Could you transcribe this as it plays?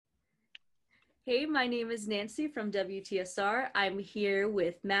Hey, my name is Nancy from WTSR. I'm here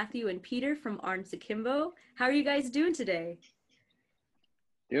with Matthew and Peter from Arns Akimbo. How are you guys doing today?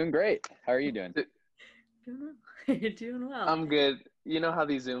 Doing great. How are you doing? Doing well. You're doing well. I'm good. You know how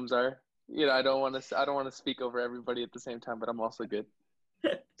these Zooms are. I don't want to speak over everybody at the same time, but I'm also good.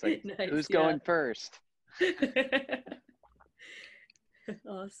 It's like, Nice, who's yeah. going first?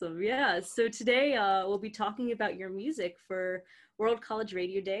 Awesome. Yeah. So today we'll be talking about your music for World College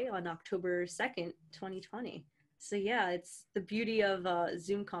Radio Day on October 2nd, 2020. So yeah, it's the beauty of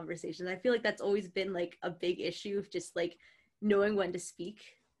Zoom conversations. I feel like that's always been like a big issue of just like knowing when to speak.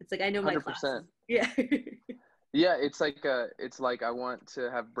 It's like I know my classes. 100%. Yeah. Yeah, it's like I want to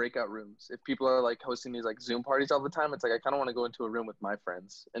have breakout rooms. If people are like hosting these like Zoom parties all the time, it's like I kind of want to go into a room with my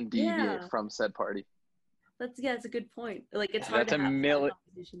friends and deviate Yeah. from said party. That's a good point. Like it's hard That's to a have fun mil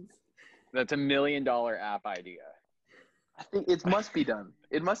conversations. that's $1 million app idea. I think it must be done.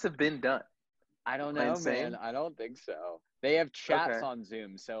 It must have been done. I don't Am I know, man. insane? I don't think so. They have chats Okay. on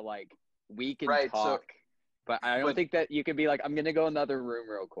Zoom, so like we can Right. talk, but I don't But think that you could be like, I'm gonna go another room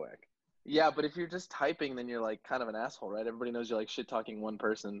real quick. yeah, but if you're just typing, then you're like kind of an asshole, right? Everybody knows you're like shit talking one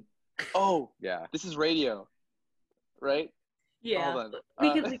person. Oh, Yeah. this is radio, right? Hold Yeah.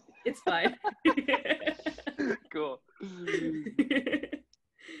 on. It's fine. Cool.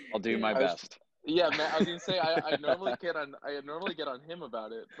 I'll do Yeah. my best. Yeah, man. I was gonna say I normally get on him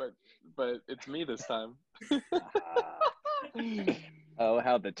about it, but it's me this time. Ah. Oh,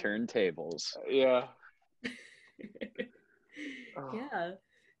 how the turntables. Yeah. Oh. Yeah.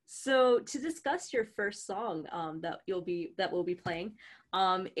 So to discuss your first song that we'll be playing,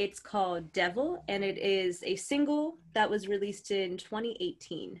 it's called Devil, and it is a single that was released in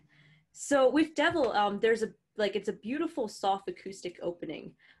 2018. So with Devil, there's a like it's a beautiful soft acoustic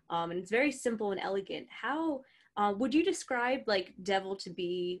opening, and it's very simple and elegant. How would you describe like Devil to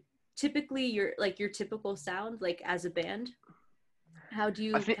be typically your typical sound like as a band? How do I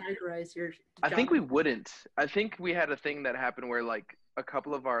you think categorize your I think we genre? wouldn't. I think we had a thing that happened where like a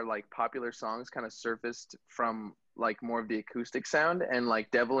couple of our like popular songs kind of surfaced from like more of the acoustic sound, and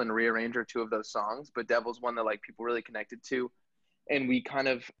like Devil and Rearrange are two of those songs, but Devil's one that like people really connected to. And we kind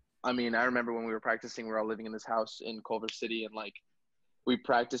of, I mean, I remember when we were practicing, we were all living in this house in Culver City, and like we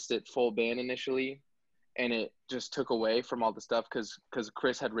practiced it full band initially, and it just took away from all the stuff because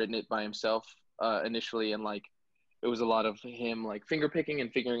Chris had written it by himself initially, and like it was a lot of him like finger picking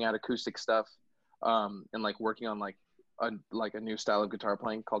and figuring out acoustic stuff, and like working on like a new style of guitar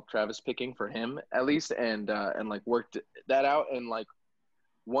playing called Travis picking for him at least, and like worked that out, and like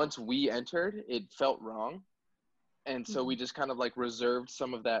once we entered, it felt wrong, and so we Mhm. just kind of like reserved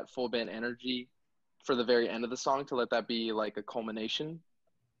some of that full band energy for the very end of the song to let that be like a culmination,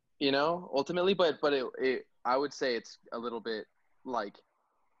 ultimately. But I would say it's a little bit like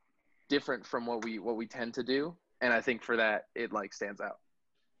different from what we tend to do, and I think for that it like stands out.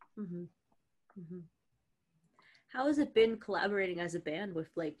 Mhm. Mhm. How has it been collaborating as a band with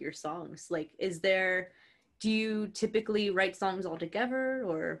like your songs? Like, do you typically write songs all together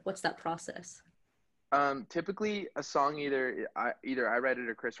or what's that process? Typically a song either I write it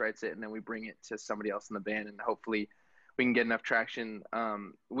or Chris writes it, and then we bring it to somebody else in the band, and hopefully we can get enough traction.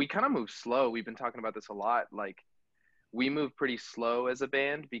 We kind of move slow. We've been talking about this a lot. Like we move pretty slow as a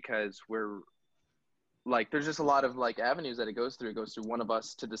band because we're like there's just a lot of like avenues that it goes through. It goes through one of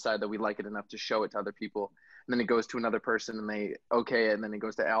us to decide that we like it enough to show it to other people, and then it goes to another person and they okay it, and then it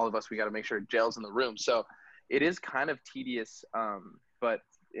goes to all of us. We got to make sure it gels in the room. So it is kind of tedious, but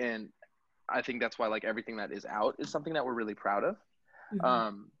and I think that's why like everything that is out is something that we're really proud of.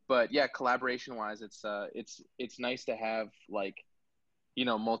 Mhm. But yeah, collaboration wise, it's nice to have like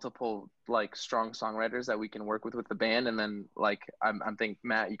multiple like strong songwriters that we can work with the band, and then like I'm think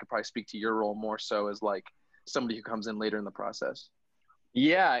Matt, you could probably speak to your role more so as like somebody who comes in later in the process.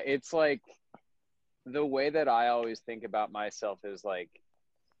 Yeah, it's like the way that I always think about myself is like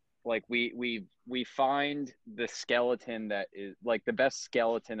we find the skeleton that is like the best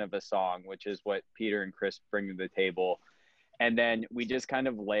skeleton of a song, which is what Peter and Chris bring to the table, and then we just kind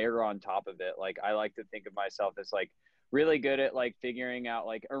of layer on top of it. Like I like to think of myself as like really good at like figuring out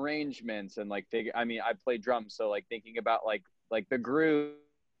like arrangements and like figure I mean I play drums, so like thinking about like the groove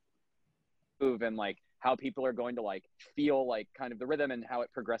and like how people are going to like feel like kind of the rhythm and how it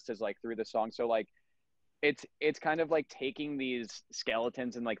progresses like through the song. So like it's kind of like taking these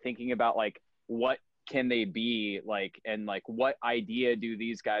skeletons and like thinking about like what can they be like, and like what idea do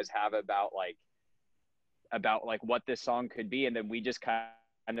these guys have about like what this song could be, and then we just kind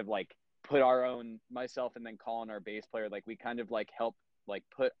of like put our own, myself and then Colin, our bass player, like we kind of like help like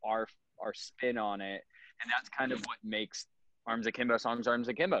put our spin on it, and that's kind of what makes Arms Akimbo songs.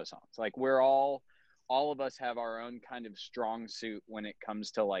 Like all of us have our own kind of strong suit when it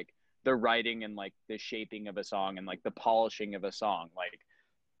comes to like the writing and like the shaping of a song and like the polishing of a song. Like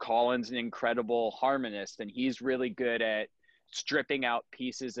Colin's an incredible harmonist, and he's really good at stripping out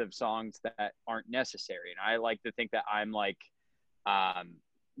pieces of songs that aren't necessary. And I like to think that I'm like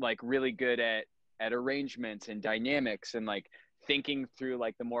really good at arrangements and dynamics and like thinking through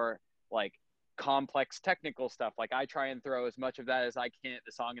like the more like complex technical stuff. Like I try and throw as much of that as I can at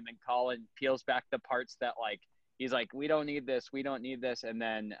the song, and then Colin peels back the parts that like he's like, we don't need this, and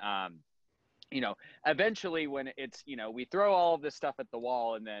then eventually when it's we throw all of this stuff at the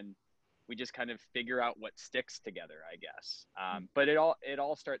wall, and then we just kind of figure out what sticks together, I guess. But it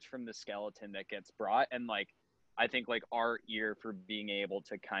all starts from the skeleton that gets brought, and like I think like our ear for being able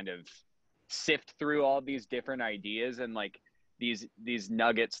to kind of sift through all these different ideas and like these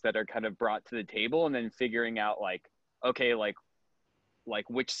nuggets that are kind of brought to the table, and then figuring out like, okay, like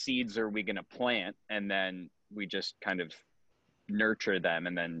which seeds are we going to plant, and then we just kind of nurture them,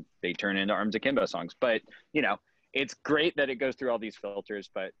 and then they turn into Arms Akimbo songs. But it's great that it goes through all these filters,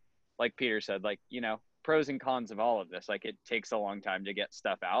 but like Peter said, like pros and cons of all of this. Like it takes a long time to get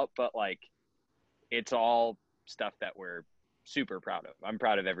stuff out, but like it's all stuff that we're super proud of. I'm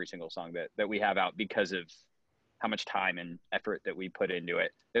proud of every single song that we have out because of how much time and effort that we put into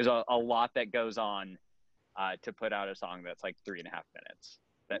it. There's a lot that goes on to put out a song that's like 3.5 minutes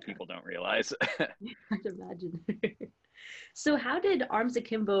that people don't realize. I'd imagine. So how did Arms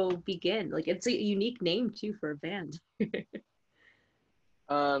Akimbo begin? Like it's a unique name too for a band.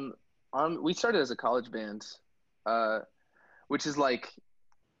 We started as a college band, which is like,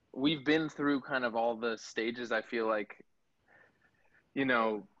 we've been through kind of all the stages. I feel like, you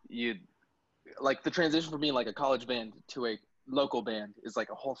like the transition from being like a college band to a local band is like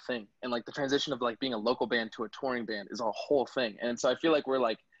a whole thing. And like the transition of like being a local band to a touring band is a whole thing. And so I feel like we're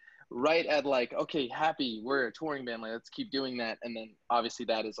like right at like, okay, happy, we're a touring band, like let's keep doing that. And then obviously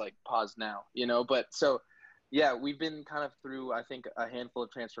that is like paused now, but so yeah, we've been kind of through, I think, a handful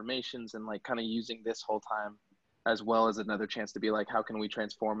of transformations, and like kind of using this whole time as well as another chance to be like, how can we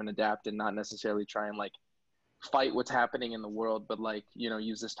transform and adapt and not necessarily try and like fight what's happening in the world, but like,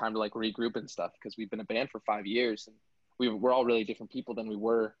 use this time to like regroup and stuff, because we've been a band for 5 years, and we're all really different people than we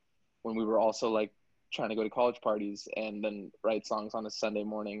were when we were also like trying to go to college parties and then write songs on a Sunday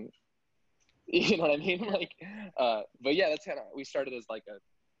morning. You know what I mean? Like, but yeah, that's kind of, we started as like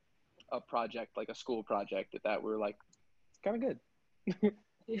a project, like a school project that we're like, it's kind of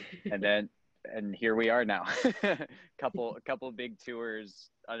good. and here we are now. couple big tours.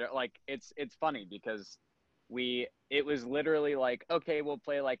 Like it's funny because it was literally like, okay, we'll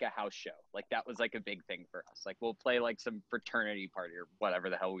play like a house show. Like that was like a big thing for us. Like we'll play like some fraternity party or whatever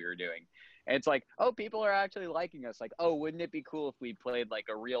the hell we were doing. And it's like, oh, people are actually liking us. Like, oh, wouldn't it be cool if we played like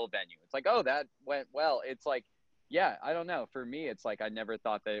a real venue? It's like, oh, that went well. It's like, yeah, I don't know. For me, it's like I never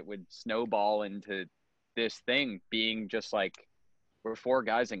thought that it would snowball into this thing being just like, we're 4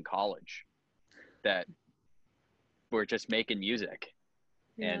 guys in college that we're just making music.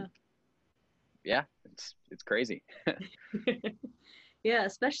 Yeah. And yeah, it's crazy. Yeah,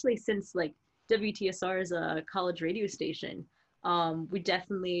 especially since like WTSR is a college radio station. We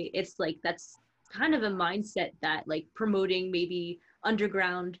definitely, it's like that's kind of a mindset that like promoting maybe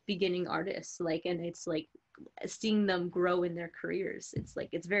underground beginning artists, like, and it's like seeing them grow in their careers. It's like,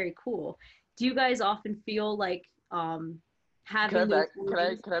 it's very cool. Do you guys often feel like having can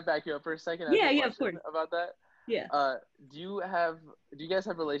I back you up for a second? Yeah, of course. About that. Yeah. Do you guys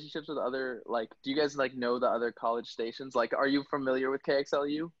have relationships with other, like, do you guys like know the other college stations? Like, are you familiar with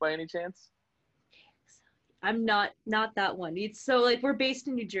KXLU by any chance? I'm not that one. It's so like we're based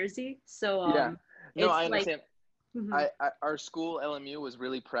in New Jersey, so yeah. No, I understand. Like, our school LMU was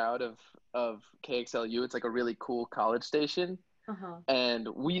really proud of KXLU. It's like a really cool college station. And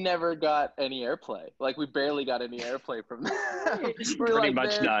we never got any airplay. Like we barely got any airplay from that. Pretty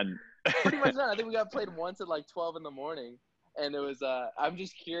much none. Pretty much none. I think we got played once at like 12 in the morning, and it was I'm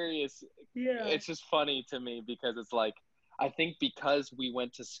just curious. Yeah. It's just funny to me because it's like, I think because we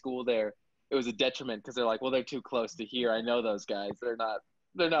went to school there, it was a detriment, because they're like, well, they're too close to here. I know those guys. They're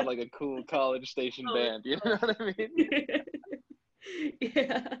not like a cool college station band. You know what I mean?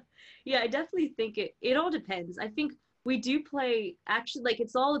 Yeah, I definitely think it all depends. I think we do play, actually, like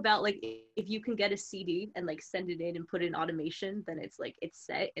it's all about like if you can get a CD and like send it in and put in automation, then it's like it's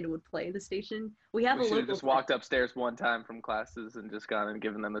set and it would play the station. We have we should have just walked upstairs one time from classes and just gone and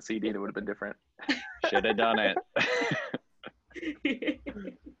given them a CD. It would have been different. Should have done it.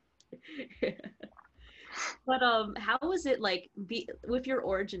 Yeah. But how was it like with your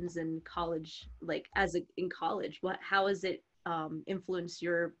origins in college, like in college, how is it influenced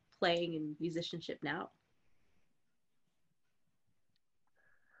your playing and musicianship now?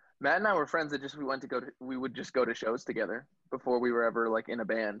 Matt and I were friends that we would just go to shows together before we were ever like in a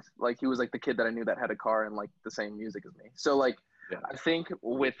band. Like he was like the kid that I knew that had a car and like the same music as me. So like Yeah. I think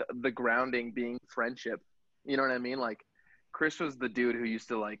with the grounding being friendship, you know what I mean? Like Chris was the dude who used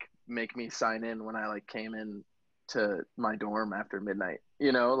to like make me sign in when I like came in to my dorm after midnight.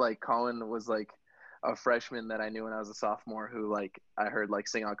 You know, like Colin was like a freshman that I knew when I was a sophomore who like I heard like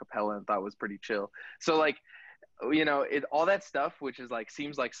sing a cappella and thought was pretty chill. So like you know it all that stuff which is like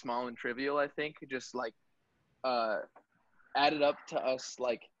seems like small and trivial, I think just like uh added up to us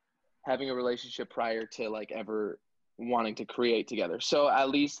like having a relationship prior to like ever wanting to create together, so at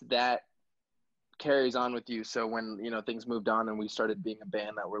least that carries on with you. So when you know things moved on and we started being a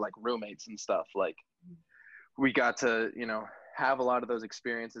band that were like roommates and stuff, like we got to you know have a lot of those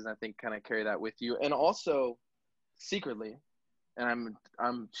experiences, I think kind of carry that with you. And also secretly, and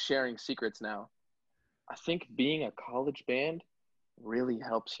I'm sharing secrets now, I think being a college band really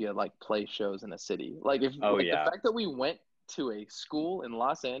helps you like play shows in a city. Like if Oh like the yeah. fact that we went to a school in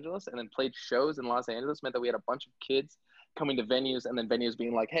Los Angeles and then played shows in Los Angeles meant that we had a bunch of kids coming to venues and then venues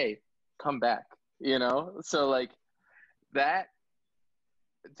being like, "Hey, come back." You know? So like that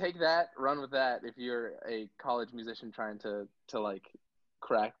take that, run with that if you're a college musician trying to like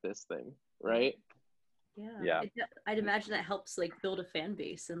crack this thing, right? Yeah. I'd imagine that helps like build a fan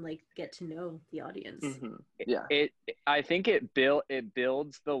base and like get to know the audience. Mm-hmm. Yeah. I think it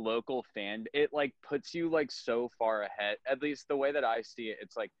builds the local fan. It like puts you like so far ahead. At least the way that I see it,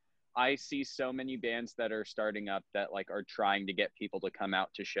 it's like I see so many bands that are starting up that like are trying to get people to come out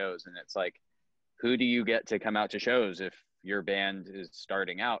to shows, and it's like, who do you get to come out to shows if your band is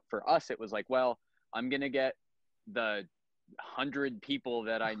starting out? For us, it was like, well, I'm gonna get the 100 people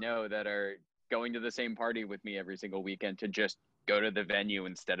that I know that are going to the same party with me every single weekend to just go to the venue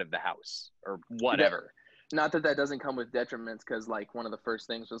instead of the house or whatever. Not that that doesn't come with detriments, because like one of the first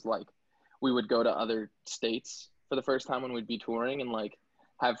things was like we would go to other states for the first time when we'd be touring and like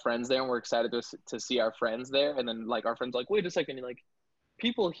have friends there, and we're excited to see our friends there, and then like our friends like, wait a second, and, like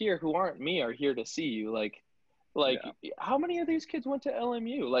people here who aren't me are here to see you, like Yeah. how many of these kids went to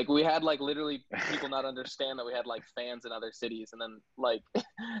LMU? Like we had like literally people not understand that we had like fans in other cities, and then like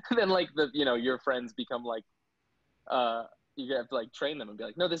then like the you know your friends become like uh you have to like train them and be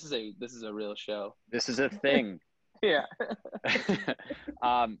like, no, this is a real show. This is a thing. Yeah.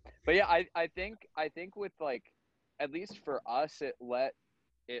 But yeah, I think with like, at least for us,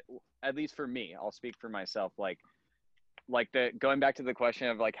 it, at least for me, I'll speak for myself, like the going back to the question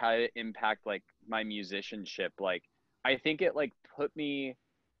of like how it impact like my musicianship, like I think it like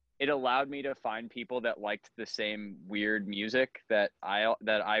it allowed me to find people that liked the same weird music that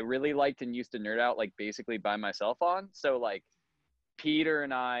I really liked and used to nerd out like basically by myself on. So like Peter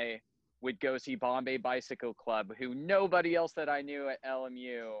and I would go see Bombay Bicycle Club, who nobody else that I knew at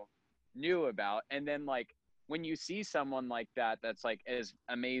LMU knew about. And then like when you see someone like that that's like as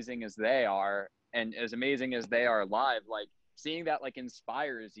amazing as they are and as amazing as they are live, like seeing that like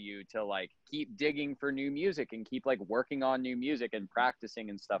inspires you to like keep digging for new music and keep like working on new music and practicing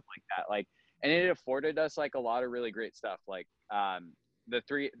and stuff like that. Like, and it afforded us like a lot of really great stuff. Like the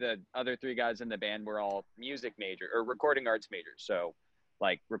other three guys in the band were all music major or recording arts majors, so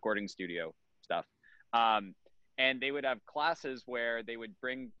like recording studio stuff. And they would have classes where they would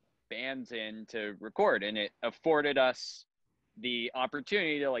bring bands in to record, and it afforded us the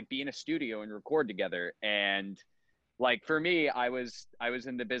opportunity to like be in a studio and record together. And like for me, I was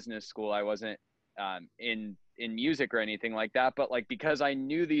in the business school. I wasn't in music or anything like that, but like because I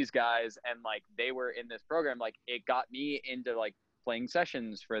knew these guys and like they were in this program, like it got me into like playing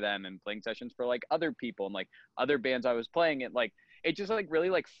sessions for them and playing sessions for like other people and like other bands I was playing it. Like it just like really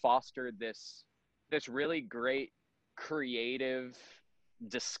like fostered this really great creative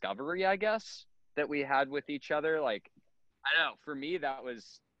discovery, I guess, that we had with each other. Like I don't know, for me that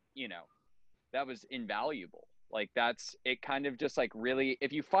was, you know, that was invaluable. Like that's it, kind of just like really,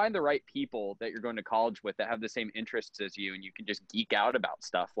 if you find the right people that you're going to college with that have the same interests as you and you can just geek out about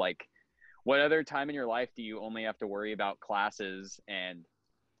stuff, like what other time in your life do you only have to worry about classes and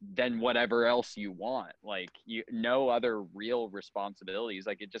then whatever else you want? Like you, no other real responsibilities.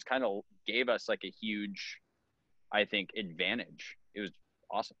 Like it just kind of gave us like a huge, I think, advantage. It was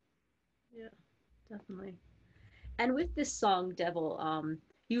awesome. Yeah, definitely. And with this song Devil,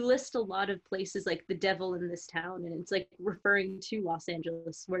 you list a lot of places like the devil in this town, and it's like referring to Los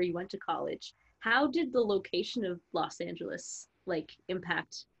Angeles where you went to college. How did the location of Los Angeles like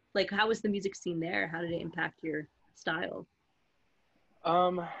impact, like how was the music scene there? How did it impact your style?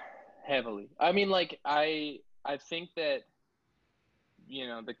 Um, Heavily. I mean, like I think that you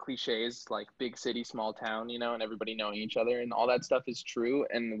know, the cliches like big city, small town, you know, and everybody knowing each other and all that stuff is true.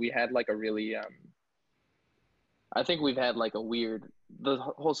 And we had like a really, I think we've had like a weird, the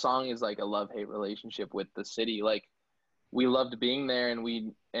whole song is like a love-hate relationship with the city. Like we loved being there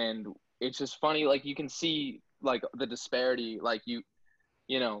and it's just funny. Like you can see like the disparity, like you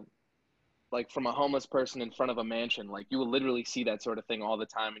know, like from a homeless person in front of a mansion, like you will literally see that sort of thing all the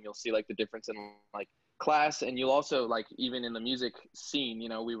time. And you'll see like the difference in like class. And you'll also like, even in the music scene, you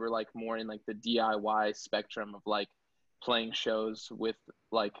know, we were like more in like the DIY spectrum of like playing shows with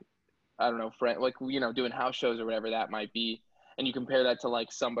like, I don't know, friend, like, you know, doing house shows or whatever that might be. And you compare that to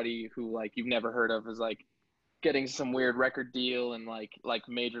like somebody who like you've never heard of is like getting some weird record deal and like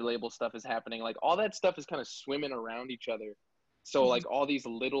major label stuff is happening. Like all that stuff is kind of swimming around each other. So like all these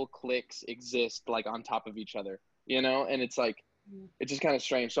little cliques exist like on top of each other, you know, and it's like it's just kind of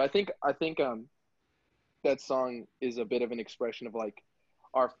strange. So I think that song is a bit of an expression of like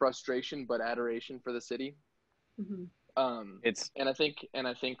our frustration but adoration for the city. Mm-hmm. It's And I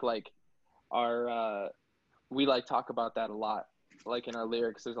think like our we like talk about that a lot. Like in our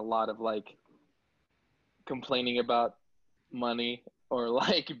lyrics, there's a lot of like complaining about money or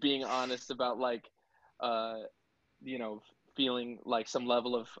like being honest about like uh you know, feeling like some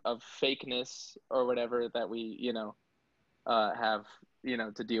level of fakeness or whatever that we, you know, have, you know,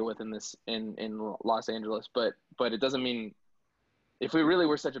 to deal with in this in Los Angeles. But it doesn't mean, if we really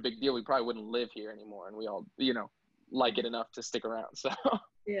were such a big deal, we probably wouldn't live here anymore, and we all, you know, like it enough to stick around. So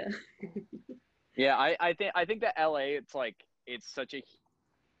Yeah. yeah, I think that LA, it's like it's such a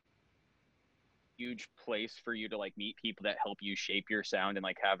huge place for you to like meet people that help you shape your sound and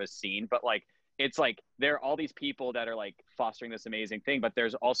like have a scene. But like it's like there are all these people that are like fostering this amazing thing, but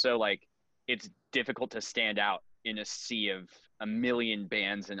there's also like it's difficult to stand out in a sea of a million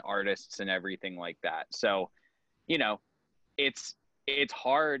bands and artists and everything like that. So, you know, it's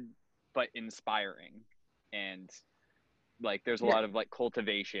hard but inspiring. And like there's a Yeah. lot of like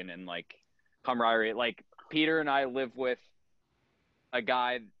cultivation and like camaraderie. Like Peter and I live with a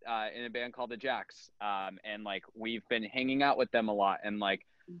guy in a band called the Jacks, and like we've been hanging out with them a lot and like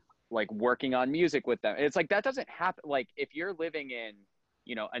working on music with them. It's like that doesn't happen. Like if you're living in,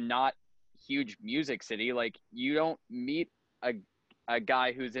 you know, a not huge music city, like you don't meet a a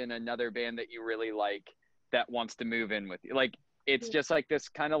guy who's in another band that you really like that wants to move in with you. Like it's Yeah. just like this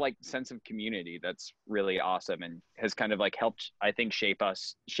kind of like sense of community that's really awesome and has kind of like helped, I think, shape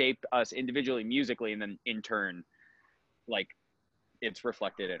us individually musically, and then in turn like it's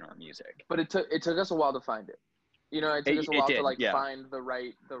reflected in our music. but it took us a while to find it. You know, it took us a It while to did, like yeah. find the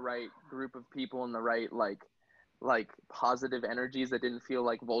right group of people and the right like positive energies that didn't feel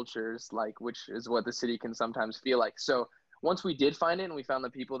like vultures, like, which is what the city can sometimes feel like. So once we did find it and we found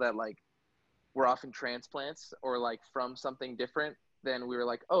the people that like were often transplants or like from something different, then we were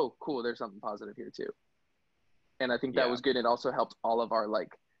like, oh cool, there's something positive here too. And I think that Yeah. was good. It also helped all of our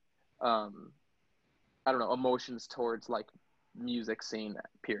like um I don't know, emotions towards like music scene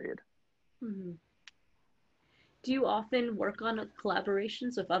period. Mm-hmm. Do you often work on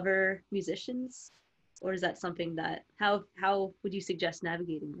collaborations with other musicians, or is that something that how would you suggest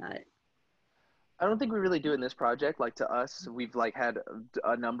navigating that? I don't think we really do in this project. Like to us, we've like had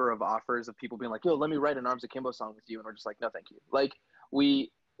a number of offers of people being like, "Yo, let me write an Arms Akimbo song with you," and we're just like, "No, thank you." Like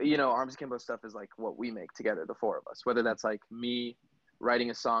we, you know, Arms Akimbo stuff is like what we make together, the four of us. Whether that's like me writing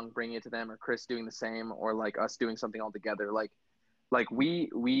a song, bringing it to them, or Chris doing the same, or like us doing something all together. Like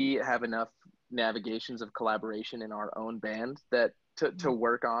we have enough navigations of collaboration in our own band that to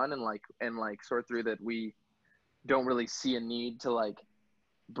work on and like sort through, that we don't really see a need to like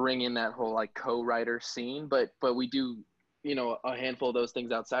bring in that whole like co-writer scene, but we do, you know, a handful of those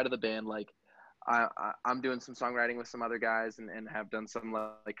things outside of the band. Like I'm doing some songwriting with some other guys and have done some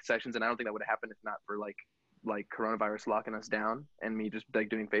like sessions, and I don't think that would have happened if not for like coronavirus locking us down and me just like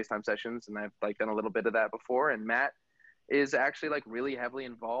doing FaceTime sessions. And I've like done a little bit of that before. And Matt is actually like really heavily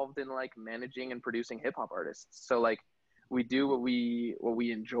involved in like managing and producing hip hop artists. So like we do what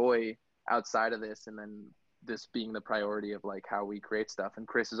we enjoy outside of this, and then this being the priority of like how we create stuff. And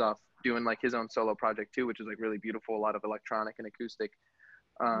Chris is off doing like his own solo project too, which is like really beautiful, a lot of electronic and acoustic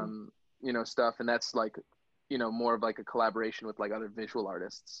you know, stuff. And that's like, you know, more of like a collaboration with like other visual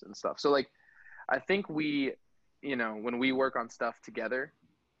artists and stuff. So like I think we, you know, when we work on stuff together,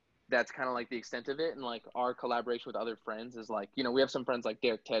 that's kind of like the extent of it. And like our collaboration with other friends is like, you know, we have some friends like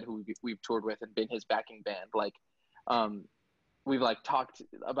Derek Ted who we've toured with and been his backing band. Like um we've like talked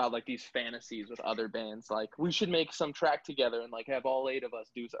about like these fantasies with other bands, like we should make some track together and like have all eight of us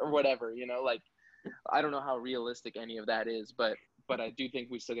do or whatever, you know. Like I don't know how realistic any of that is, but I do think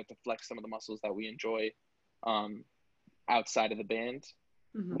we still get to flex some of the muscles that we enjoy um outside of the band.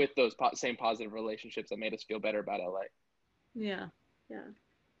 with those same positive relationships that made us feel better about LA. Yeah, yeah.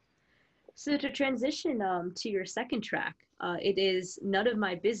 So to transition to your second track, it is None of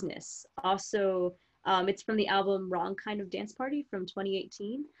My Business. Also, it's from the album Wrong Kind of Dance Party from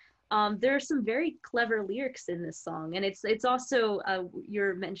 2018. There are some very clever lyrics in this song, and it's also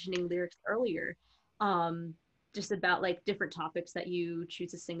you're mentioning lyrics earlier, just about like different topics that you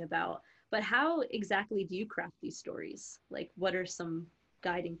choose to sing about. But how exactly do you craft these stories? Like, what are some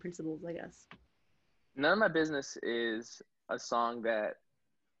guiding principles, I guess? None of My Business is a song that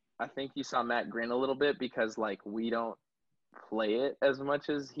I think you saw Matt grin a little bit because like we don't play it as much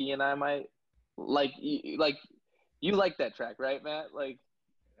as he and I might. Like you like that track, right, Matt? Like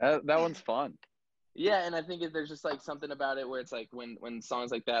that one's fun. yeah, and I think there's just like something about it where it's like when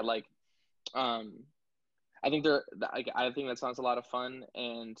songs like that, like I think I think that song's a lot of fun,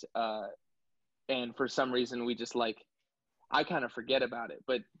 and for some reason we just like I kind of forget about it.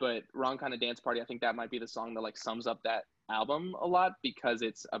 But Wrong Kind of Dance Party, I think that might be the song that like sums up that album a lot because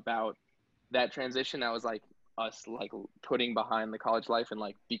it's about that transition that was like us like putting behind the college life and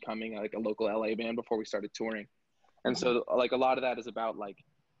like becoming like a local LA band before we started touring. And so like a lot of that is about like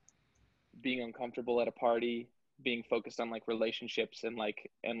being uncomfortable at a party, being focused on like relationships and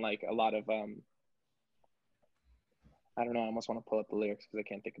like a lot of I don't know, I almost want to pull up the lyrics because I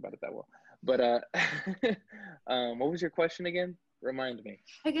can't think about it that well. But what was your question again? Remind me.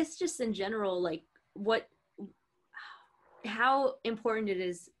 I guess just in general, like how important it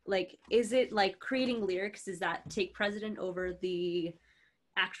is, like, is it like creating lyrics, does that take precedent over the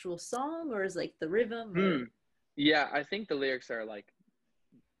actual song, or is like the rhythm or... Yeah, I think the lyrics are like,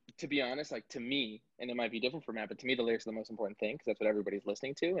 to be honest, like to me, and it might be different for Matt, but to me the lyrics are the most important thing because that's what everybody's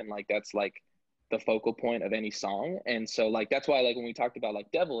listening to, and like that's like the focal point of any song. And so like that's why like when we talked about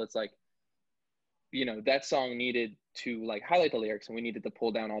like Devil, it's like, you know, that song needed to like highlight the lyrics and we needed to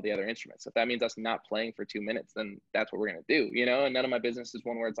pull down all the other instruments. If that means us not playing for 2 minutes, then that's what we're gonna do, you know. And None of My Business is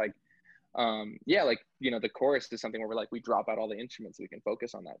one where it's like yeah, like, you know, the chorus is something where we're like we drop out all the instruments so we can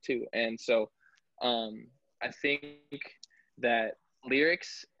focus on that too. And so I think that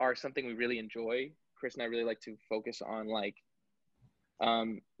lyrics are something we really enjoy. Chris and I really like to focus on like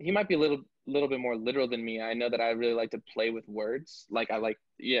he might be a little bit more literal than me. I know that I really like to play with words. Like I like,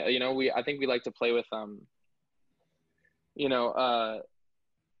 yeah, you know, I think we like to play with you know,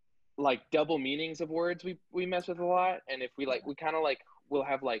 like double meanings of words we mess with a lot. And if we like we kind of like we'll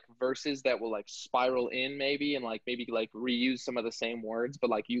have like verses that will like spiral in maybe and like maybe like reuse some of the same words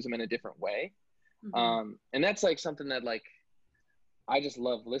but like use them in a different way. And that's like something that like I just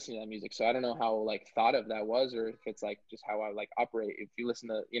love listening to that music. So I don't know how like thought of that was or if it's like just how I like operate. If you listen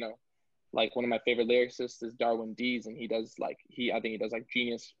to, you know, like one of my favorite lyricists is Darwin Dees, and he does like I think he does like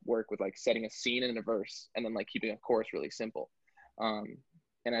genius work with like setting a scene in a verse and then like keeping a chorus really simple.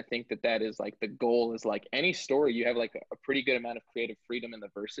 And I think that is like the goal is like any story you have like a pretty good amount of creative freedom in the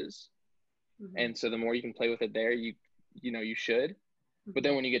verses. And so the more you can play with it there, you know, you should. But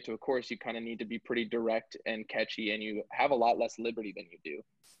then when you get to a chorus, you kind of need to be pretty direct and catchy, and you have a lot less liberty than you do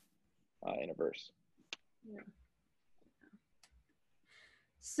in a verse. Yeah.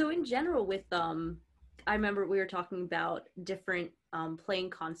 So in general with I remember we were talking about different playing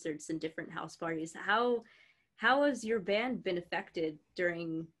concerts and different house parties. How has your band been affected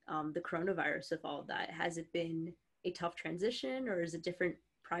during the coronavirus with all of that? Has it been a tough transition, or is it different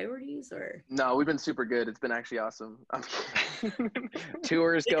priorities, or? No, we've been super good. It's been actually awesome.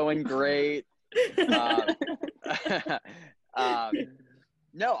 Tour's going great. No, I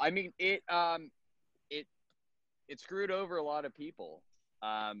mean it screwed over a lot of people.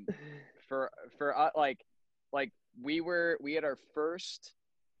 For like we had our first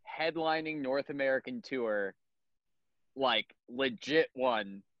headlining North American tour, like legit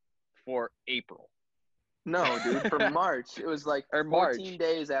one, for April. No, dude, for March. It was like or 14 March.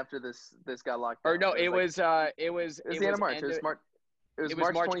 days after this got locked down. Or no, it was the end of March. It was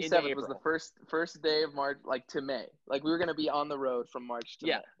March 27th was the first day of March, like to May. Like we were gonna be on the road from March to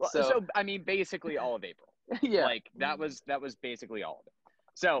May. So I mean, basically all of April. Yeah. Like that was basically all of it.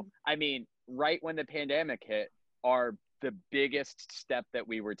 So I mean, right when the pandemic hit, the biggest step that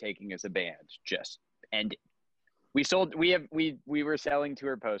we were taking as a band just ended. We were selling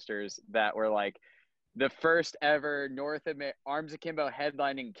tour posters that were like the first ever Arms Akimbo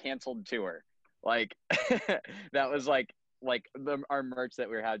headlining canceled tour. Like that was like our merch that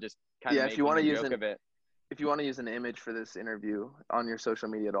we had just kind of making a joke of it. If you want to use an image for this interview on your social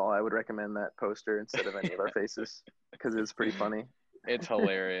media at all, I would recommend that poster instead of any of our faces because it's pretty funny. It's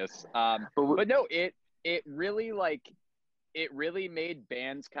hilarious. But no, it really made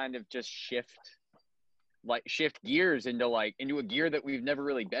bands kind of just shift like shift gears into a gear that we've never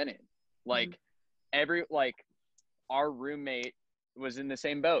really been in. Like our roommate was in the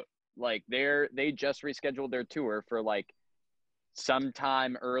same boat. Like they just rescheduled their tour for like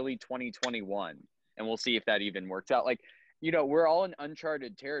sometime early 2021, and we'll see if that even works out. Like, you know, we're all in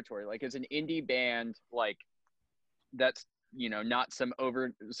uncharted territory. Like as an indie band, like that's, you know, not some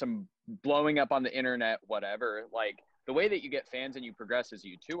blowing up on the internet, whatever. Like the way that you get fans and you progress is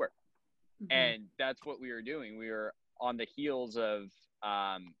you tour. And that's what we were doing. We were on the heels of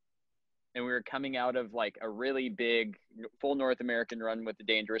and we were coming out of like a really big full North American run with the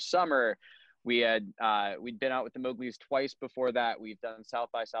Dangerous Summer. We'd been out with the Mowgli's twice before that. We've done South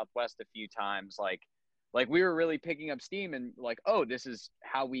by Southwest a few times. Like we were really picking up steam, and like, oh, this is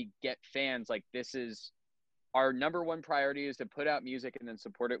how we get fans. Like this is our number one priority, is to put out music and then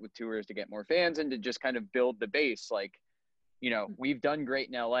support it with tours to get more fans and to just kind of build the base. Like, you know, we've done great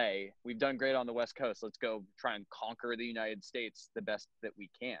in LA. We've done great on the West Coast. Let's go try and conquer the United States the best that we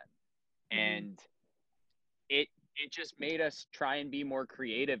can. And it just made us try and be more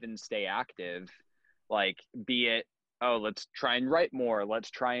creative and stay active. Like, be it, oh, let's try and write more. Let's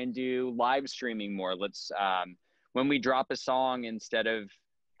try and do live streaming more. Let's, when we drop a song, instead of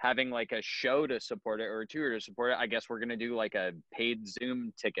having like a show to support it or a tour to support it, I guess we're going to do like a paid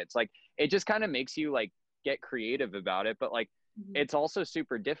Zoom tickets. Like, it just kind of makes you like get creative about it. But like, it's also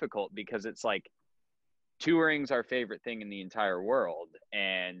super difficult because it's like touring's our favorite thing in the entire world.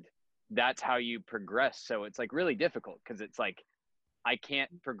 And that's how you progress. So it's like really difficult because it's like, I can't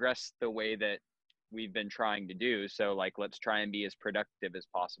progress the way that we've been trying to do. So like, let's try and be as productive as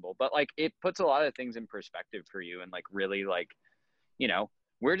possible. But like, it puts a lot of things in perspective for you, and like really like, you know,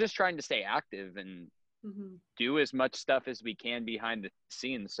 we're just trying to stay active and do as much stuff as we can behind the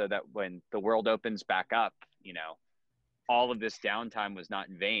scenes so that when the world opens back up, you know, all of this downtime was not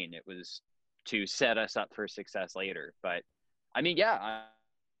in vain. It was to set us up for success later. But I mean, yeah,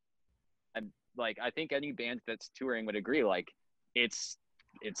 I'm like, I think any band that's touring would agree. Like, it's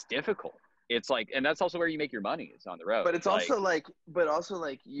difficult. It's like, and that's also where you make your money, is on the road. But it's also like,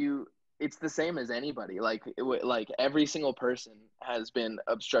 it's the same as anybody. Like, like every single person has been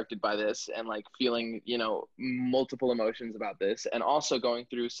obstructed by this and like feeling, you know, multiple emotions about this, and also going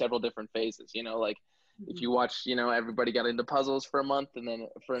through several different phases, you know, like if you watch, you know, everybody got into puzzles for a month, and then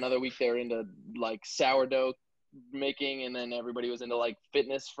for another week they were into like sourdough making, and then everybody was into like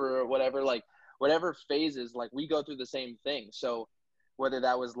fitness for whatever, like whatever phases, like we go through the same thing. So whether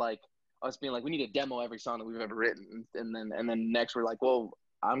that was like us being like, we need to demo every song that we've ever written, and then next we're like, well,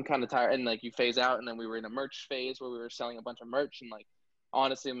 I'm kind of tired, and like you phase out, and then we were in a merch phase where we were selling a bunch of merch and like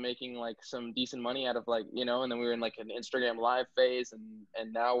honestly making like some decent money out of, like, you know, and then we were in like an Instagram live phase,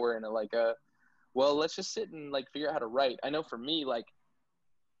 and now we're in a like a, well, let's just sit and like figure out how to write. I know for me, like,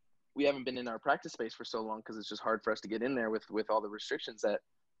 we haven't been in our practice space for so long because it's just hard for us to get in there with all the restrictions, that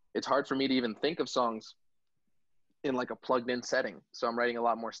it's hard for me to even think of songs in like a plugged in setting. So I'm writing a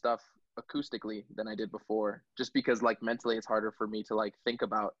lot more stuff acoustically than I did before, just because like mentally it's harder for me to like think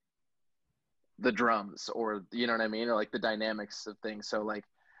about the drums, or, you know what I mean, or like the dynamics of things. So like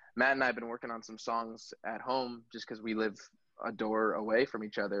Matt and I have been working on some songs at home just because we live a door away from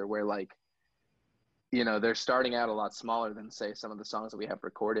each other, where like, you know, they're starting out a lot smaller than say some of the songs that we have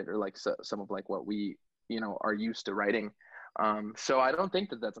recorded, or like some of like what we, you know, are used to writing. So I don't think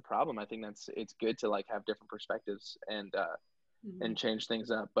that that's a problem. I think it's good to like have different perspectives and change things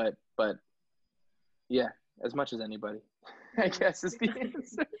up. But yeah, as much as anybody, I guess is the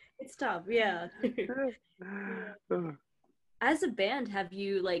answer. It's tough. Yeah. As a band, have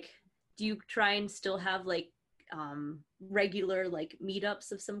you like, do you try and still have like regular like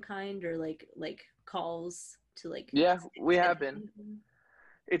meetups of some kind, or like calls to like? Yeah, we have been.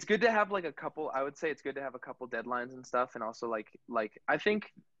 It's good to have like a couple, I would say it's good to have a couple deadlines and stuff. And also like I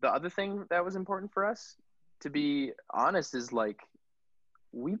think the other thing that was important for us, to be honest, is like,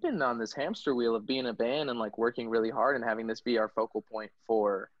 we've been on this hamster wheel of being a band and like working really hard and having this be our focal point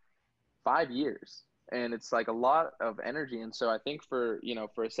for 5 years. And it's like a lot of energy. And so I think for, you know,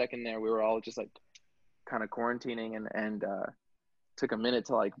 for a second there, we were all just like kind of quarantining and took a minute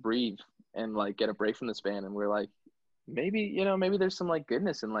to like breathe and like get a break from this band. And we're like, maybe, you know, maybe there's some like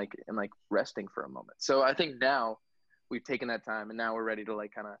goodness in like resting for a moment. So I think now we've taken that time, and now we're ready to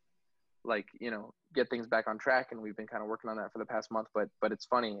like kind of like, you know, get things back on track. And we've been kind of working on that for the past month. But it's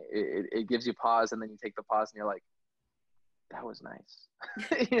funny, it gives you pause, and then you take the pause and you're like, that was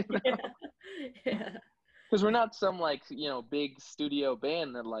nice. You know? Yeah. Because we're not some like, you know, big studio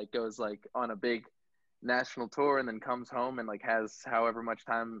band that like goes like on a big national tour and then comes home and like has however much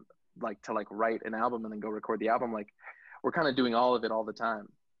time like to like write an album and then go record the album. Like, we're kind of doing all of it all the time.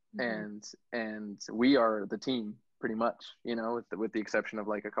 and we are the team pretty much, you know, with the exception of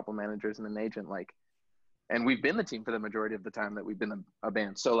like a couple managers and an agent, like, and we've been the team for the majority of the time that we've been a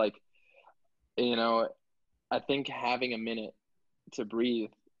band. So like, you know, I think having a minute to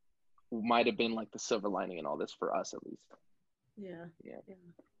breathe might have been like the silver lining in all this for us, at least. Yeah. Yeah.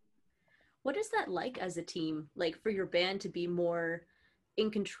 What is that like as a team, like for your band to be more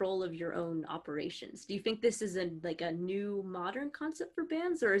in control of your own operations? Do you think this is like a new modern concept for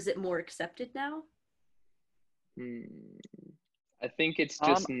bands, or is it more accepted now? I think it's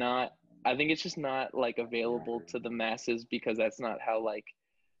just not. I think it's just not like available to the masses because that's not how like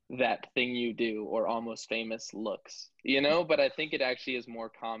that thing you do or Almost Famous looks, you know. But I think it actually is more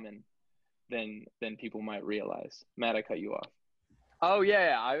common than people might realize. Matt, I cut you off. Oh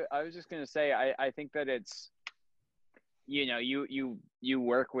yeah, I was just gonna say I think that it's, you know, you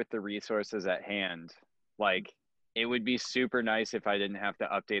work with the resources at hand. Like, it would be super nice if I didn't have to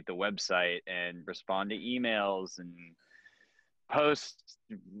update the website and respond to emails and post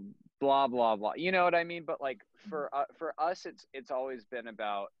blah blah blah. You know what I mean? But like for us, it's always been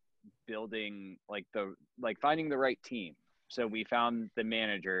about building like finding the right team. So we found the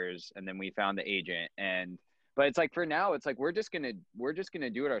managers, and then we found the agent, and but it's like for now, it's like we're just gonna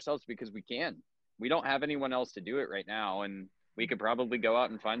do it ourselves because we can. We don't have anyone else to do it right now, and we could probably go out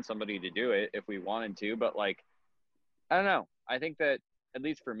and find somebody to do it if we wanted to. But like, I don't know. I think that at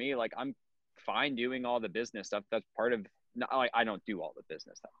least for me, like I'm fine doing all the business stuff. That's part of. Not like I don't do all the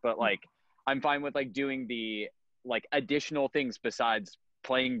business stuff, but like I'm fine with like doing the like additional things besides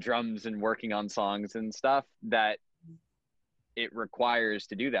playing drums and working on songs and stuff that it requires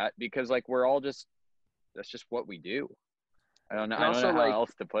to do that, because like we're all just, that's just what we do. I don't know. And I don't also know how like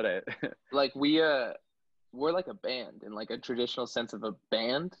else to put it. like we're like a band in like a traditional sense of a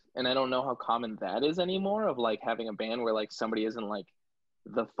band, and I don't know how common that is anymore, of like having a band where like somebody isn't like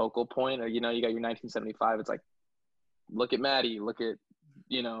the focal point, or you know, you got your 1975, it's like look at Maddie, look at,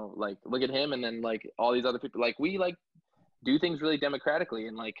 you know, like look at him, and then like all these other people, like we like do things really democratically,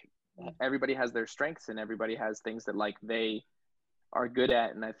 and like everybody has their strengths and everybody has things that like they are good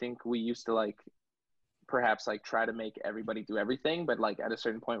at. And I think we used to like perhaps like try to make everybody do everything, but like at a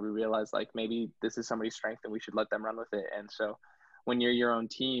certain point we realized like maybe this is somebody's strength and we should let them run with it. And so when you're your own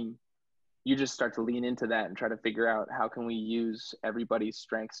team, you just start to lean into that and try to figure out how can we use everybody's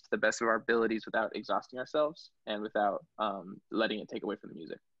strengths to the best of our abilities without exhausting ourselves and without letting it take away from the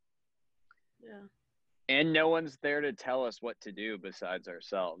music. Yeah. And no one's there to tell us what to do besides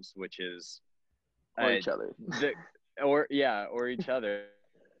ourselves, which is or each other. or each other.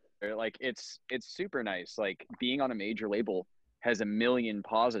 Like it's super nice. Like being on a major label has a million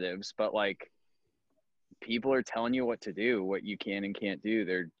positives, but like people are telling you what to do, what you can and can't do.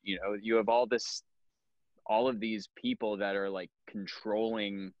 They're, you know, you have all of these people that are like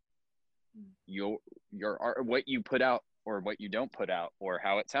controlling your art, what you put out or what you don't put out, or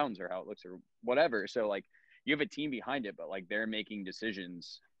how it sounds or how it looks or whatever. So like you have a team behind it, but like they're making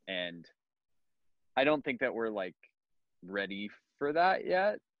decisions, and I don't think that we're like ready for that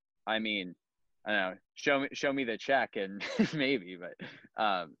yet. I mean, I don't know, show me the check and maybe,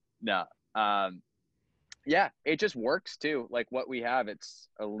 but no. Yeah, it just works too. Like what we have, it's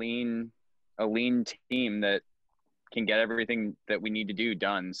a lean team that can get everything that we need to do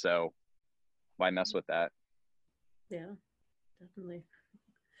done. So why mess with that? Yeah, definitely.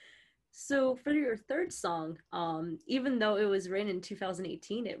 So for your third song, even though it was written in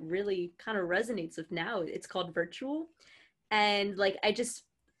 2018, it really kind of resonates with now. It's called Virtual. And like, I just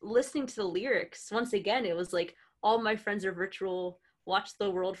listening to the lyrics, once again, it was like, all my friends are virtual, watch the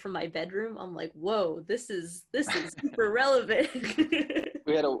world from my bedroom. I'm like, whoa, this is super relevant.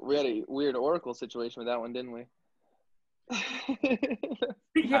 we had a weird Oracle situation with that one, didn't we?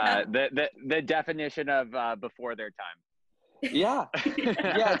 Yeah. The definition of before their time. Yeah.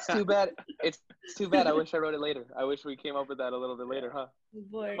 Yeah, it's too bad. It's too bad. I wish I wrote it later. I wish we came up with that a little bit later, huh?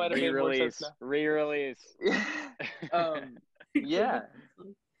 Boy. Might have made more sense now. Re-release. Yeah.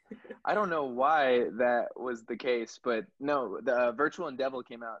 I don't know why that was the case, but no, the Virtual and Devil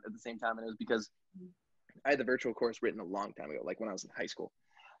came out at the same time, and it was because I had the Virtual course written a long time ago, like when I was in high school,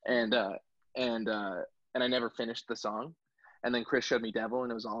 and I never finished the song, and then Chris showed me Devil,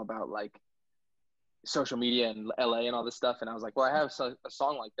 and it was all about like social media and LA and all this stuff, and I was like, well, I have a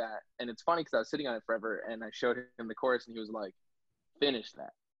song like that, and it's funny because I was sitting on it forever, and I showed him the chorus, and he was like, finish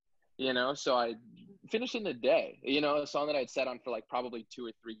that, you know. So I finished in a day, you know, a song that I'd sat on for like probably 2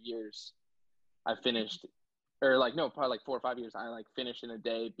 or 3 years. I finished, or like no, probably like 4 or 5 years. I like finished in a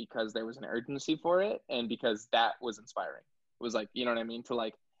day because there was an urgency for it, and because that was inspiring. It was like, you know what I mean, to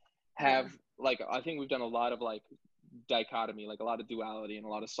like have like, I think we've done a lot of like dichotomy, like a lot of duality, and a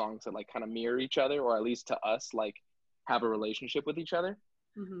lot of songs that like kind of mirror each other, or at least to us, like have a relationship with each other.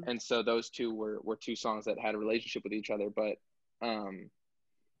 Mm-hmm. And so those two were two songs that had a relationship with each other. But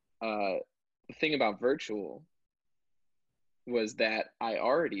the thing about Virtual was that I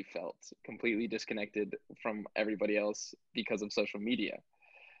already felt completely disconnected from everybody else because of social media.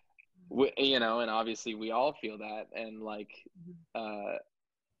 You know, and obviously we all feel that, and like I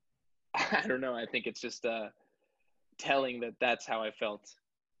don't know, I think it's just telling that that's how I felt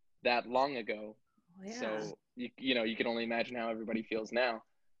that long ago. Oh, yeah. So you know, you can only imagine how everybody feels now.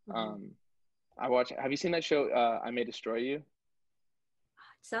 Mm-hmm. Have you seen that show, I May Destroy You?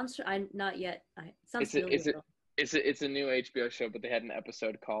 Sounds, I'm not yet. Sounds It's a, familiar. it's a new HBO show, but they had an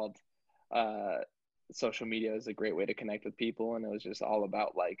episode called Social Media is a Great Way to Connect with People, and it was just all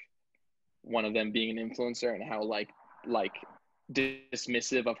about like one of them being an influencer and how like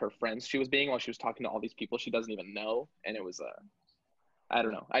dismissive of her friends she was being while she was talking to all these people she doesn't even know. And it was I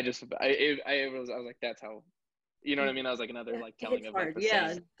don't know, I was like, that's how, you know what I mean? I was like, another like telling of like the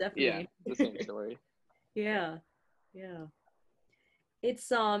same, definitely. the same story. Yeah.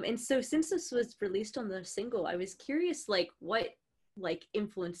 It's and so since this was released on the single, I was curious like what like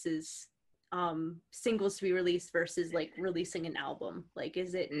influences singles to be released versus like releasing an album. Like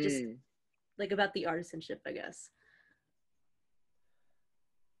is it just like about the artisanship, I guess?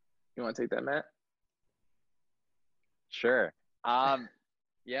 You want to take that, Matt? Sure.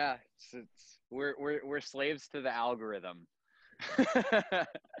 Yeah, we're slaves to the algorithm.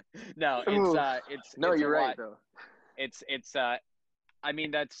 No, it's no, it's you're a right lot. though. It's I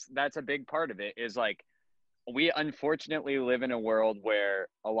mean, that's a big part of it, is like we unfortunately live in a world where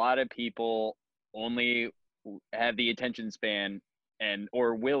a lot of people only have the attention span and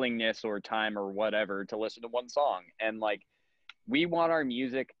or willingness or time or whatever to listen to one song. And like we want our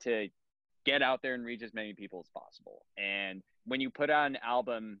music to get out there and reach as many people as possible. And when you put out an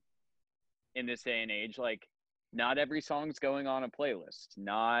album in this day and age, like not every song's going on a playlist.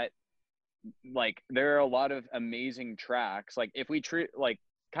 Not like there are a lot of amazing tracks. Like if we treat like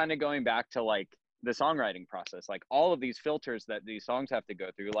kind of going back to like the songwriting process, like all of these filters that these songs have to go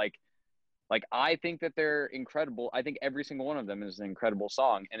through, like I think that they're incredible. I think every single one of them is an incredible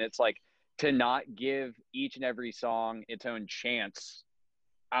song. And it's like to not give each and every song its own chance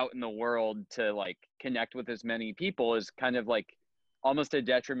out in the world to like connect with as many people is kind of like almost a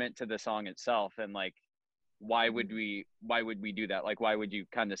detriment to the song itself. And like why would we do that? Like why would you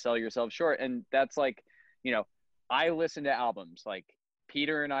kind of sell yourself short? And that's like, you know, I listen to albums. Like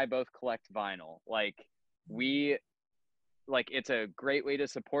Peter and I both collect vinyl. Like we like it's a great way to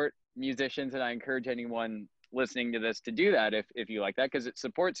support musicians, and I encourage anyone listening to this to do that if you like that, because it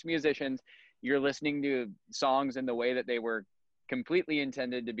supports musicians. You're listening to songs in the way that they were completely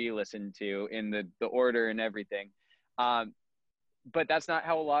intended to be listened to, in the order and everything. But that's not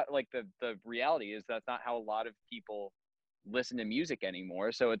how a lot, like the reality is that's not how a lot of people listen to music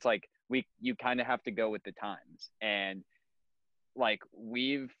anymore. So it's like you kind of have to go with the times. And like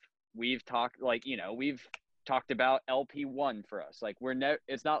we've talked, like, you know, we've talked about LP1 for us. Like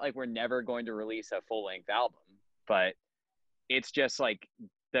it's not like we're never going to release a full-length album, but it's just like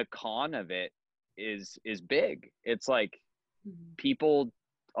the con of it is big. It's like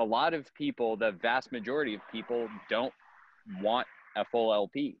a lot of people, the vast majority of people don't want a full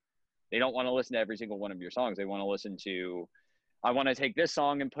LP. They don't want to listen to every single one of your songs. They want to listen to, I want to take this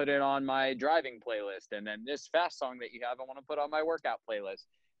song and put it on my driving playlist, and then this fast song that you have I want to put on my workout playlist,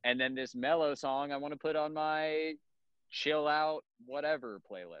 and then this mellow song I want to put on my chill out whatever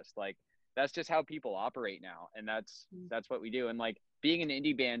playlist. Like that's just how people operate now, and that's what we do. And like being an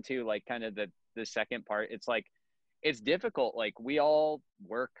indie band too, like kind of the second part, it's like it's difficult. Like we all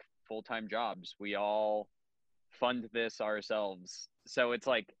work full-time jobs, we all fund this ourselves, so it's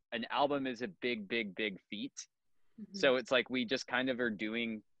like an album is a big feat. So it's like we just kind of are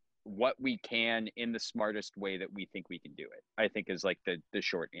doing what we can in the smartest way that we think we can do it, I think is like the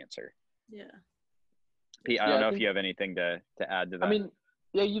short answer. Yeah. Pete, I don't know if you have anything to add to that. I mean,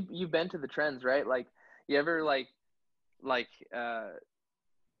 yeah, you've been to the trends, right? Like you ever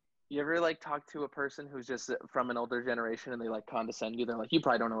you ever like talk to a person who's just from an older generation and they like condescend you? They're like, you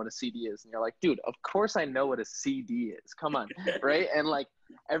probably don't know what a CD is. And you're like, dude, of course I know what a CD is. Come on. Right. And like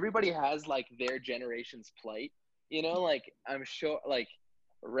everybody has like their generation's plight, you know, like I'm sure like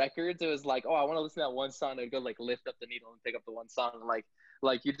records, it was like, oh, I want to listen to that one song. I'd go like lift up the needle and pick up the one song. Like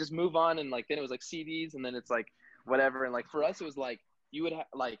you just move on. And like, then it was like CDs, and then it's like whatever. And like for us, it was like, you would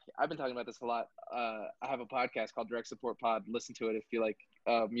like, I've been talking about this a lot. I have a podcast called Direct Support Pod. Listen to it if you like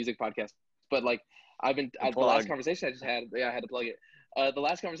music podcast. But like the last conversation I just had, I had to plug it. the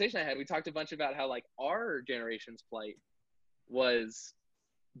last conversation I had, we talked a bunch about how like our generation's plight was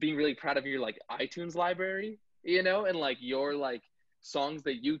being really proud of your like iTunes library, you know, and like your like songs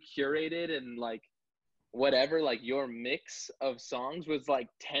that you curated and like whatever, like your mix of songs was like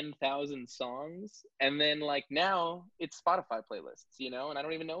 10,000 songs. And then like now it's Spotify playlists, you know, and I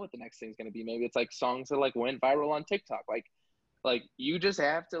don't even know what the next thing's going to be. Maybe it's like songs that like went viral on TikTok. Like you just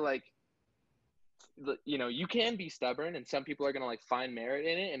have to like, you know, you can be stubborn and some people are going to like find merit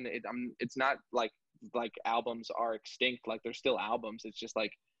in it. And it's not like albums are extinct. Like they're still albums. It's just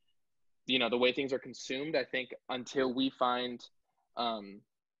like, you know, the way things are consumed, I think until we find,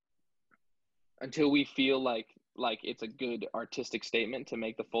 until we feel like it's a good artistic statement to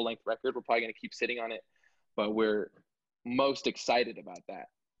make the full length record, we're probably going to keep sitting on it, but we're most excited about that.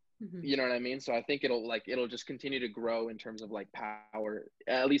 Mm-hmm. You know what I mean? So I think it'll just continue to grow in terms of like power,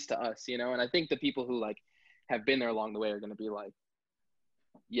 at least to us, you know? And I think the people who like have been there along the way are going to be like,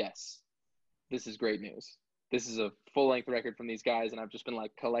 yes, this is great news. This is a full length record from these guys. And I've just been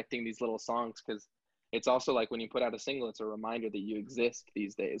like collecting these little songs because it's also like when you put out a single, it's a reminder that you exist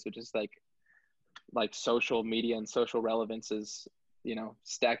these days, which is like social media and social relevance is, you know,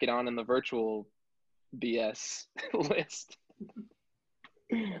 stack it on in the virtual BS list.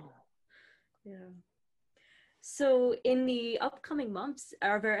 Yeah. So in the upcoming months,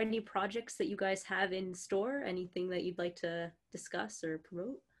 are there any projects that you guys have in store? Anything that you'd like to discuss or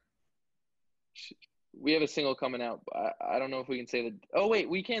promote? We have a single coming out. I don't know if we can say the. Oh wait,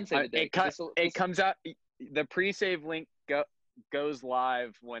 we can say the date. It comes out. The pre-save link goes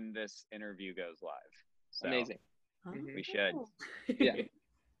live when this interview goes live. So amazing. We should. Yeah.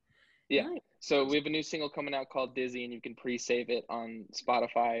 Yeah. Nice. So we have a new single coming out called Dizzy, and you can pre-save it on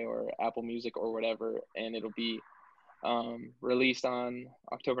Spotify or Apple Music or whatever, and it'll be released on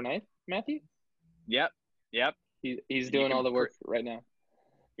October 9th, Matthew? Yep. He's doing all the work right now.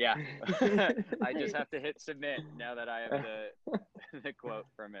 Yeah. I just have to hit submit now that I have the quote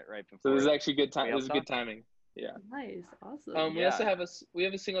from it right before. So this is actually good time. This is good timing. Yeah. Nice. Awesome. We also have a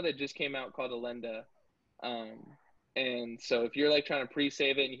single that just came out called Alenda. And so if you're like trying to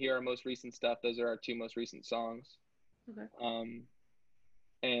pre-save it and hear our most recent stuff, those are our two most recent songs. Okay.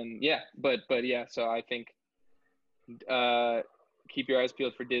 And yeah, but yeah, so I think keep your eyes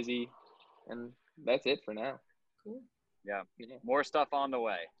peeled for Dizzy, and that's it for now. Cool. Yeah. More stuff on the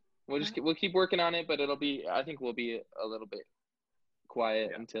way. We'll keep working on it, but I think we'll be a little bit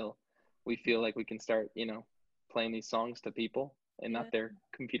quiet until we feel like we can start, you know, playing these songs to people and not their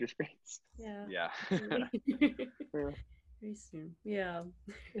computer screens. Yeah. Very soon. Yeah.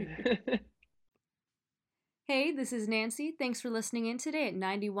 Hey, this is Nancy. Thanks for listening in today at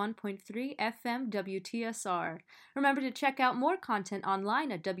 91.3 FM WTSR. Remember to check out more content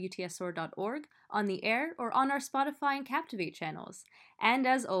online at WTSR.org, on the air, or on our Spotify and Captivate channels. And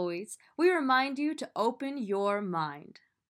as always, we remind you to open your mind.